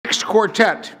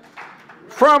Quartet.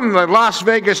 From the Las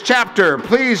Vegas chapter,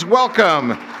 please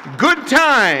welcome Good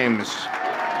Times.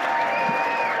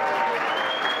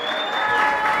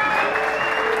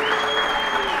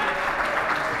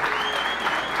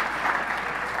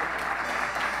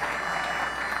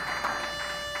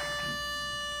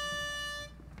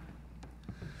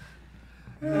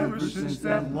 Ever since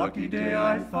that lucky day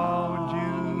I found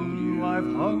you,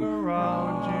 I've hung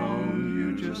around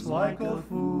you just like a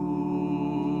fool.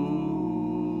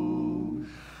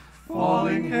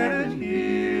 Falling head and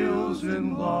heels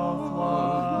in love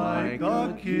like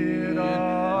a kid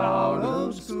out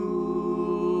of school.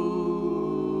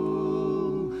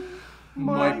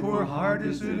 My poor heart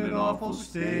is in an awful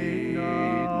state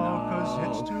now, 'cause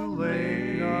it's too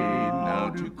late now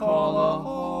to call a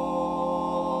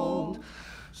halt.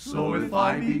 So if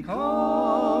I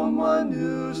become a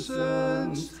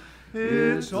nuisance,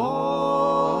 it's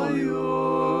all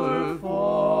your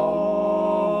fault.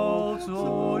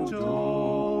 So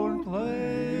don't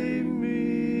blame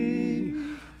me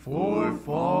for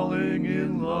falling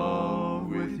in love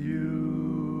with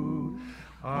you.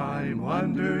 I'm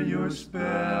under your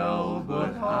spell,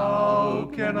 but how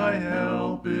can I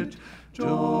help it?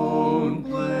 Don't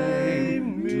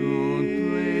blame me. Don't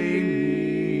blame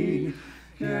me.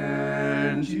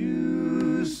 Can't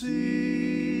you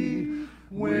see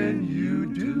when you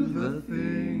do the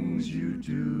things you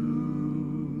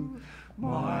do?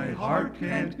 My heart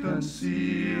can't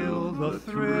conceal the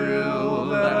thrill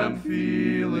that I'm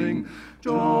feeling.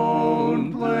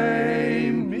 Don't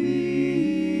blame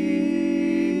me.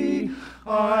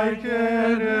 I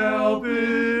can't help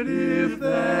it if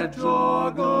that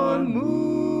doggone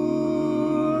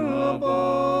moon above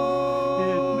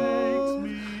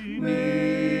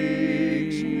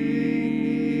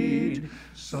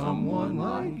someone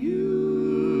like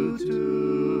you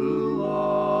to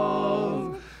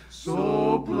love.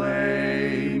 So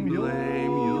blame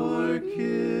your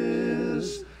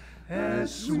kiss,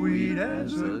 as sweet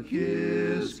as a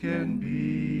kiss can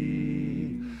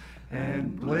be,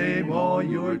 and blame all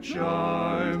your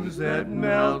charms that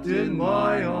melt in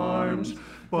my arms,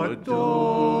 but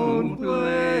don't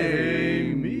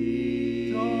blame me.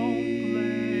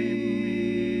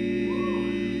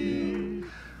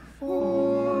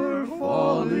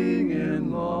 Falling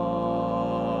in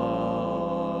love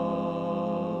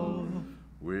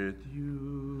with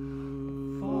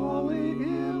you. Falling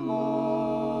in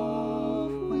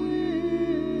love with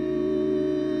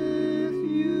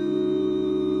you.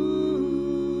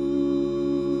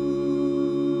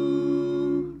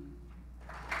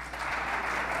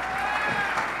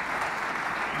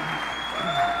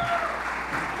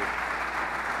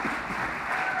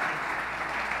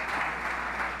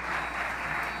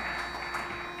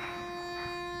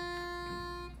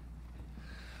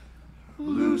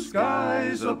 Blue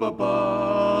skies up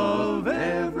above,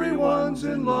 everyone's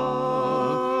in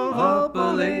love. Up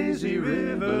a lazy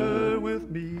river with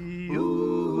me,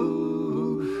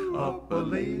 ooh. Up a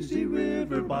lazy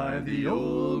river by the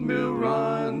old mill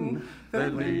run.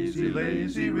 That lazy,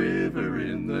 lazy river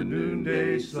in the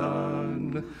noonday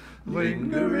sun.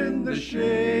 Linger in the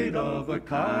shade of a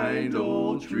kind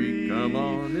old tree. Come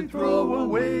on and throw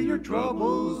away your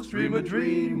troubles, dream a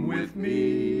dream with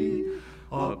me.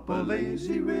 Up a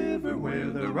lazy river where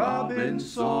the robin's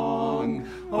song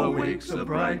awakes a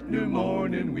bright new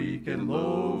morning, we can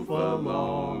loaf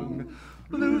along.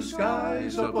 Blue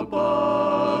skies up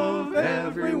above,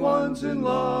 everyone's in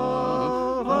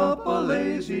love. Up a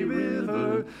lazy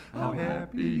river, how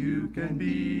happy you can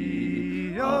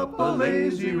be. Up a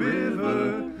lazy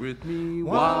river with me,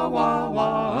 wah, wah,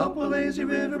 wah. Up a lazy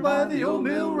river by the old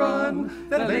mill run.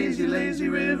 That lazy, lazy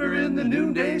river in the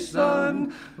noonday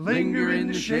sun. Linger in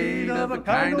the shade of a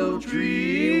kind old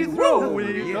tree. Throw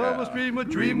away your troubles, dream a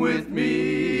dream with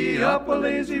me. Up a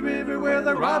lazy river where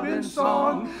the robin's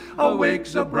song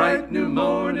awakes a bright new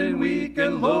morning, we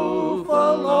can loaf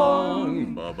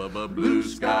along. Blue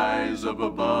skies up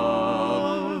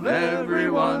above,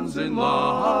 everyone's in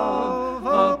love.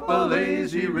 Up a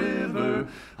lazy river,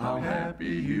 how happy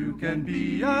you can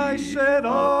be. I said,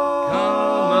 oh,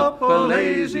 come up a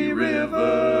lazy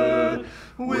river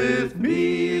with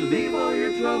me. Leave all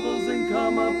your troubles and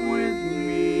come up with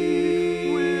me.